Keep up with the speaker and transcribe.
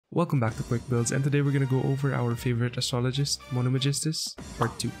Welcome back to Quick Builds, and today we're gonna go over our favorite astrologist, Mona Magistus,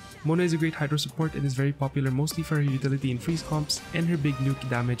 Part 2. Mona is a great hydro support and is very popular mostly for her utility in freeze comps and her big nuke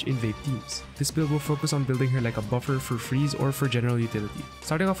damage in vape teams. This build will focus on building her like a buffer for freeze or for general utility.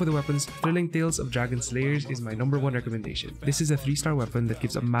 Starting off with the weapons, Thrilling Tales of Dragon Slayers is my #1 recommendation. This is a 3-star weapon that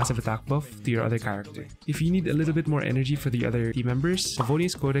gives a massive attack buff to your other character. If you need a little bit more energy for the other team members,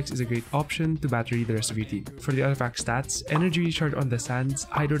 Favonius Codex is a great option to battery the rest of your team. For the artifact stats, energy recharge on the sands,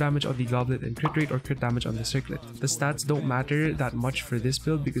 hydro damage on the goblet, and crit rate or crit damage on the circlet. The stats don't matter that much for this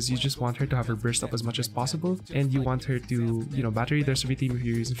build because you just want her to have her burst up as much as possible, and you want her to, battery the rest of your team if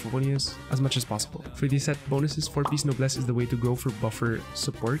you're using Favonius as much as possible. For the set bonuses, 4-piece Noblesse is the way to go for buffer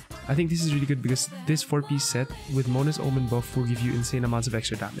support. I think this is really good because this 4-piece set with Mona's Omen buff will give you insane amounts of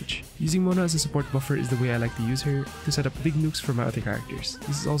extra damage. Using Mona as a support buffer is the way I like to use her to set up big nukes for my other characters.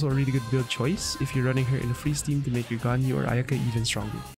 This is also a really good build choice if you're running her in a freeze team to make your Ganyu or Ayaka even stronger.